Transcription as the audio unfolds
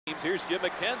Here's Jim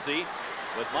McKenzie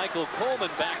with Michael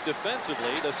Colman back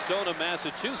defensively, the Stoneham,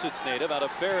 Massachusetts native out of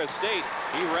Ferris State.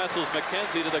 He wrestles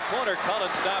McKenzie to the corner.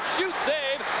 Cullen stops, shoots,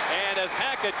 save, and as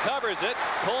Hackett covers it,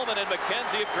 Colman and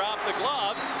McKenzie have dropped the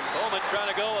gloves. Colman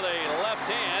trying to go with a left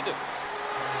hand.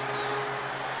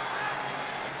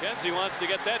 McKenzie wants to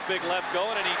get that big left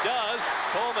going, and he does.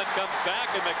 Colman comes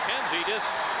back, and McKenzie just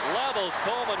levels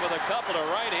Colman with a couple of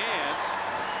right hands.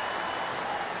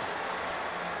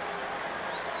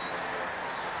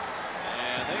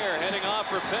 And they are heading off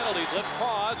for penalties. Let's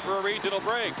pause for a regional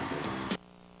break.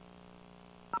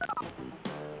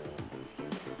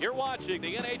 You're watching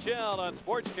the NHL on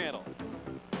Sports Channel.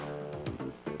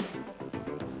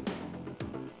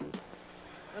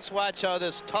 Let's watch how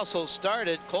this tussle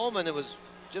started. Colman, it was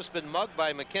just been mugged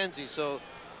by McKenzie, so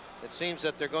it seems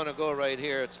that they're going to go right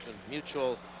here. It's a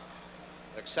mutual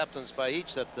acceptance by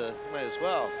each that might as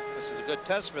well. This is a good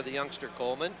test for the youngster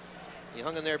Colman. He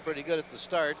hung in there pretty good at the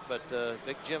start, but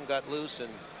Big Jim got loose,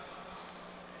 and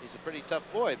he's a pretty tough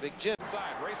boy, Big Jim.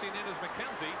 Inside, racing in is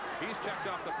McKenzie. He's checked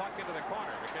off the puck into the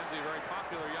corner. McKenzie, a very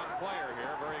popular young player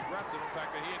here, very aggressive. In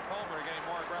fact, he and Colman are getting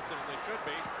more aggressive than they should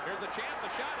be. Here's a chance,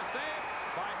 a shot, a save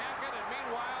by Hackett, and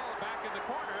meanwhile, back in the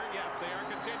corner, yes, they are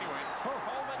continuing.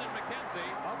 Colman and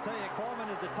McKenzie. I'll tell you, Colman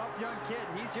is a tough young kid.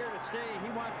 He's here to stay.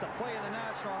 He wants to play in the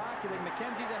National Hockey League.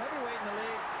 McKenzie's a heavyweight in the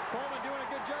league. Colman doing a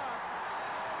good job.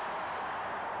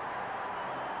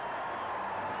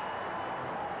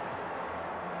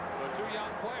 Two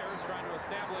young players trying to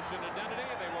establish an identity.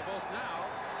 They will both now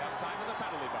have time in the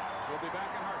penalty box. We'll be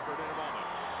back in Hartford in a moment.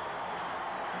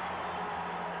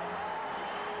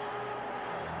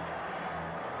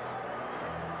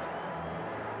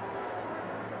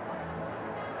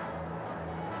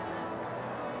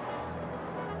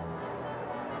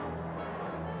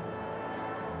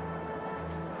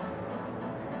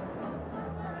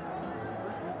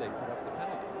 They